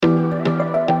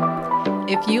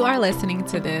If you are listening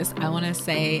to this, I want to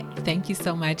say thank you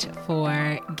so much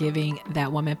for giving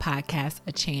That Woman podcast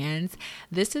a chance.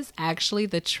 This is actually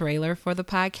the trailer for the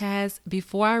podcast.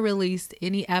 Before I released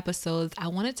any episodes, I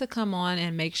wanted to come on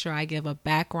and make sure I give a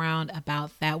background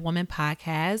about That Woman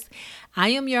podcast. I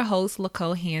am your host,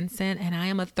 Laco Hansen, and I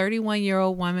am a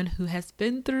 31-year-old woman who has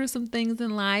been through some things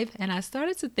in life. And I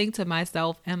started to think to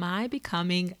myself, am I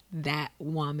becoming that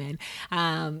woman?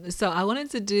 So I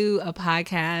wanted to do a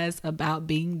podcast about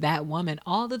being that woman,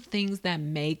 all the things that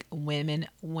make women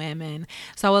women.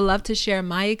 So I would love to share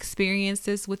my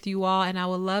experiences with you all, and I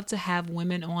would love to have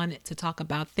women on to talk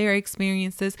about their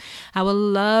experiences. I would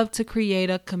love to create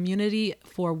a community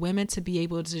for women to be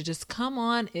able to just come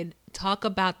on and talk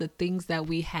about the things that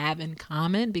we have in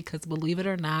common, because believe it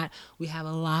or not, we have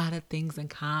a lot of things in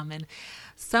common.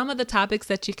 Some of the topics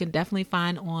that you can definitely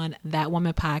find on That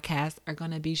Woman podcast are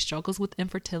going to be struggles with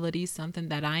infertility, something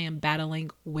that I am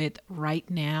battling with right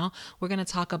now. We're going to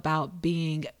talk about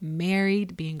being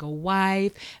married, being a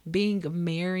wife, being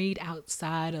married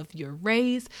outside of your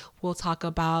race. We'll talk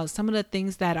about some of the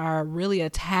things that are really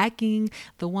attacking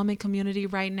the woman community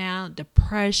right now: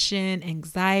 depression,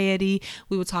 anxiety.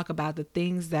 We will talk about the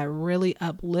things that really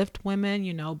uplift women,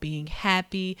 being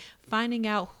happy, finding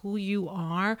out who you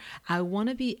are. I want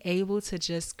to be able to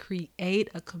just create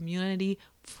a community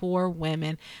for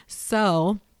women.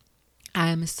 So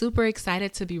I'm super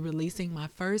excited to be releasing my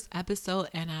first episode,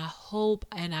 and I hope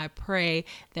and I pray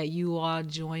that you all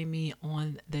join me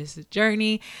on this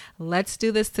journey. Let's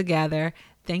do this together.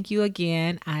 Thank you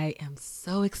again. I am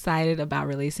so excited about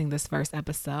releasing this first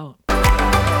episode.